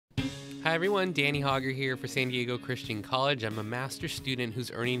Hi everyone, Danny Hogger here for San Diego Christian College. I'm a master's student who's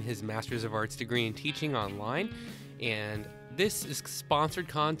earning his Master's of Arts degree in teaching online, and this is sponsored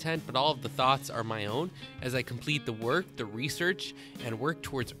content, but all of the thoughts are my own as I complete the work, the research, and work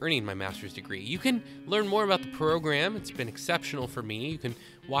towards earning my master's degree. You can learn more about the program. It's been exceptional for me. You can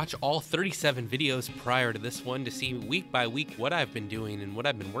watch all 37 videos prior to this one to see week by week what I've been doing and what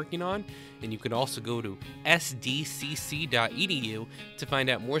I've been working on. And you can also go to sdcc.edu to find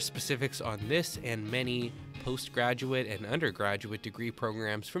out more specifics on this and many postgraduate and undergraduate degree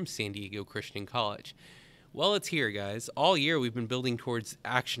programs from San Diego Christian College. Well, it's here, guys. All year we've been building towards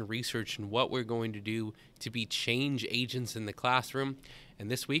action research and what we're going to do to be change agents in the classroom.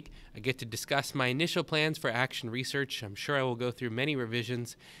 And this week, I get to discuss my initial plans for action research. I'm sure I will go through many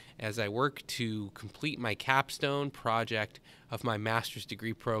revisions as I work to complete my capstone project of my master's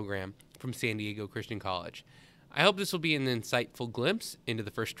degree program from San Diego Christian College. I hope this will be an insightful glimpse into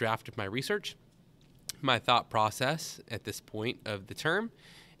the first draft of my research, my thought process at this point of the term,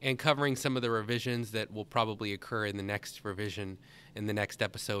 and covering some of the revisions that will probably occur in the next revision in the next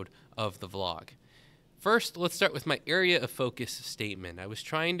episode of the vlog. First, let's start with my area of focus statement. I was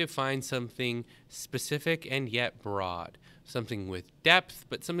trying to find something specific and yet broad, something with depth,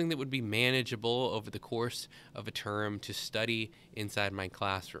 but something that would be manageable over the course of a term to study inside my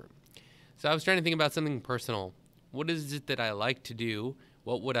classroom. So I was trying to think about something personal. What is it that I like to do?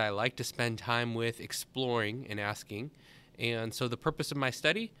 What would I like to spend time with exploring and asking? And so the purpose of my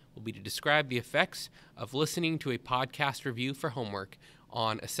study will be to describe the effects of listening to a podcast review for homework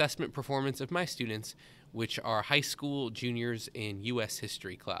on assessment performance of my students, which are high school juniors in U.S.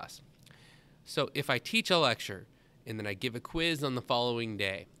 history class. So if I teach a lecture and then I give a quiz on the following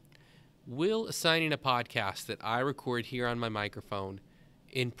day, will assigning a podcast that I record here on my microphone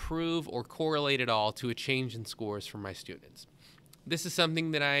improve or correlate at all to a change in scores for my students? This is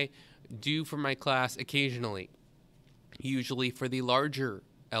something that I do for my class occasionally, usually for the larger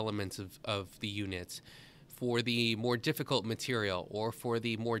elements of the units, for the more difficult material, or for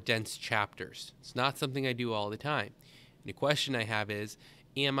the more dense chapters. It's not something I do all the time. And the question I have is,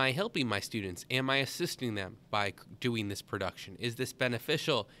 am I helping my students? Am I assisting them by doing this production? Is this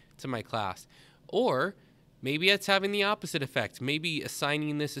beneficial to my class? Or maybe it's having the opposite effect. Maybe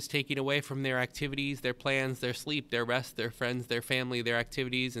assigning this is taking away from their activities, their plans, their sleep, their rest, their friends, their family, their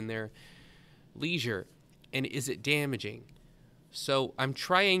activities, and their leisure. And is it damaging? So I'm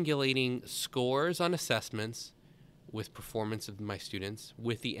triangulating scores on assessments with performance of my students,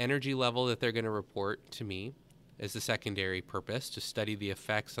 with the energy level that they're going to report to me as the secondary purpose, to study the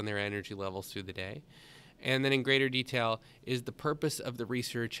effects on their energy levels through the day. And then in greater detail, is the purpose of the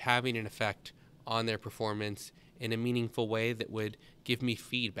research having an effect on their performance in a meaningful way that would give me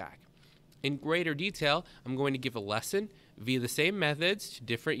feedback? In greater detail, I'm going to give a lesson via the same methods to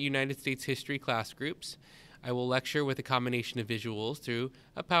different United States history class groups. I will lecture with a combination of visuals through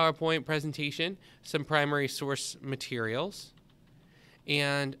a PowerPoint presentation, some primary source materials,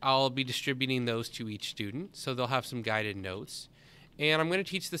 and I'll be distributing those to each student, so they'll have some guided notes. And I'm going to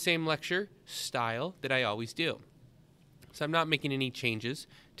teach the same lecture style that I always do. So I'm not making any changes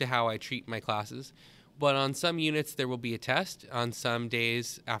to how I treat my classes, but on some units there will be a test. On some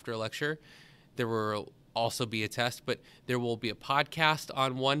days after a lecture, there will also be a test, but there will be a podcast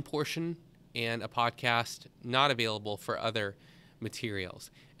on one portion and a podcast not available for other materials.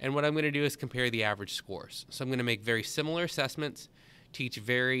 And what I'm going to do is compare the average scores. So I'm going to make very similar assessments, teach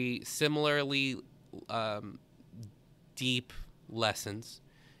very similarly deep lessons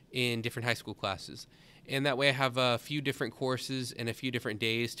in different high school classes. And that way I have a few different courses and a few different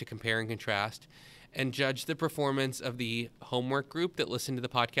days to compare and contrast and judge the performance of the homework group that listened to the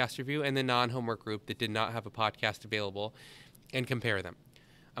podcast review and the non-homework group that did not have a podcast available, and compare them.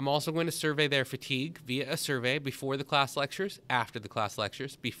 I'm also going to survey their fatigue via a survey before the class lectures, after the class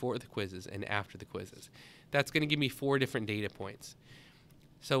lectures, before the quizzes, and after the quizzes. That's going to give me 4 different data points.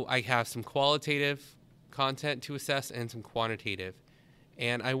 So I have some qualitative content to assess and some quantitative.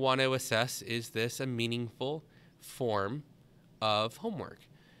 And I want to assess, is this a meaningful form of homework?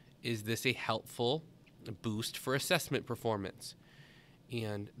 Is this a helpful boost for assessment performance?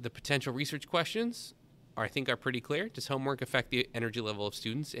 And the potential research questions I think are pretty clear. Does homework affect the energy level of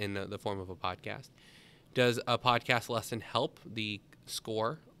students in the form of a podcast? Does a podcast lesson help the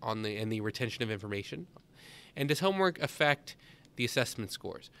score and the retention of information? And does homework affect the assessment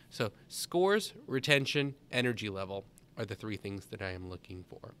scores? So scores, retention, energy level are the 3 things that I am looking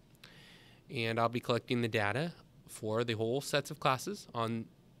for. And I'll be collecting the data for the whole sets of classes on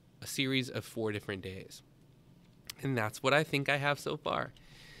a series of 4 different days. And that's what I think I have so far.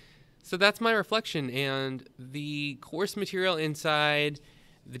 So that's my reflection, and the course material inside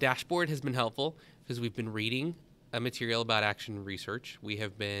The dashboard has been helpful because we've been reading a material about action research. We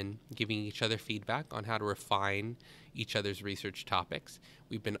have been giving each other feedback on how to refine each other's research topics.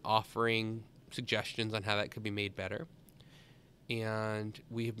 We've been offering suggestions on how that could be made better. And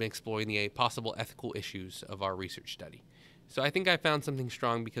we have been exploring the possible ethical issues of our research study. So I think I found something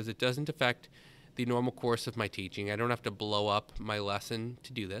strong because it doesn't affect the normal course of my teaching. I don't have to blow up my lesson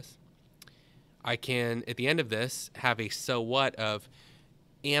to do this. I can, at the end of this, have a so what of,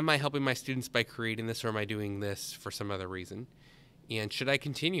 am I helping my students by creating this, or am I doing this for some other reason? And should I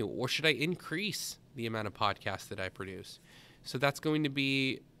continue, or should I increase the amount of podcasts that I produce? So that's going to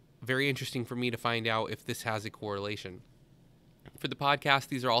be very interesting for me to find out if this has a correlation. For the podcast,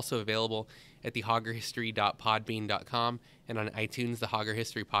 these are also available at thehoggerhistory.podbean.com and on iTunes, the Hogger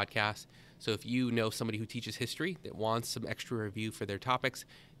History Podcast. So if you know somebody who teaches history that wants some extra review for their topics,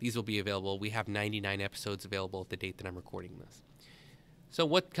 these will be available. We have 99 episodes available at the date that I'm recording this. So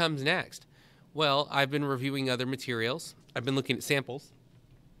what comes next? Well, I've been reviewing other materials. I've been looking at samples.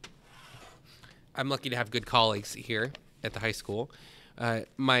 I'm lucky to have good colleagues here at the high school.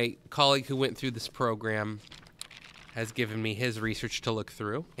 My colleague who went through this program has given me his research to look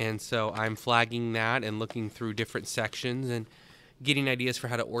through, and so I'm flagging that and looking through different sections and getting ideas for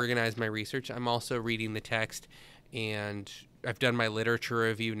how to organize my research. I'm also reading the text, and I've done my literature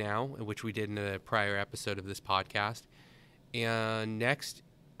review now, which we did in a prior episode of this podcast. And next,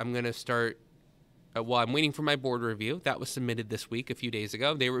 I'm going to start, I'm waiting for my board review. That was submitted this week, a few days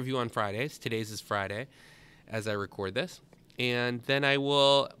ago. They review on Fridays. Today's is Friday as I record this. And then I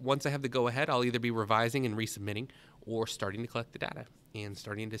will, once I have the go-ahead, I'll either be revising and resubmitting or starting to collect the data and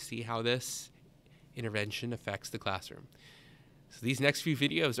starting to see how this intervention affects the classroom. So these next few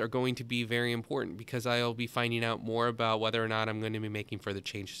videos are going to be very important because I'll be finding out more about whether or not I'm going to be making further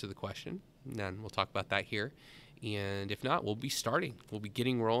changes to the question. And then we'll talk about that here. And if not, we'll be starting. We'll be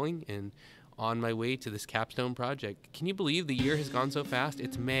getting rolling and on my way to this capstone project. Can you believe the year has gone so fast?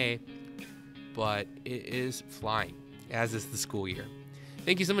 It's May, but it is flying, as is the school year.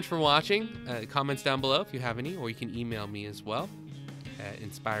 Thank you so much for watching. Comments down below if you have any, or you can email me as well at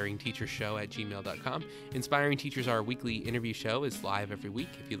inspiringteachershow@gmail.com. Inspiring Teachers, our weekly interview show, is live every week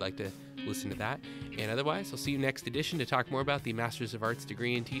if you'd like to listen to that. And otherwise, I'll see you next edition to talk more about the Master's of Arts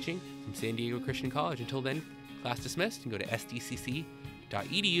degree in teaching from San Diego Christian College. Until then, class dismissed, and go to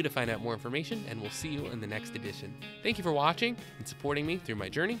sdcc.edu to find out more information, and we'll see you in the next edition. Thank you for watching and supporting me through my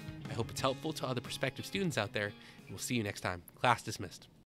journey. I hope it's helpful to other prospective students out there, and we'll see you next time. Class dismissed.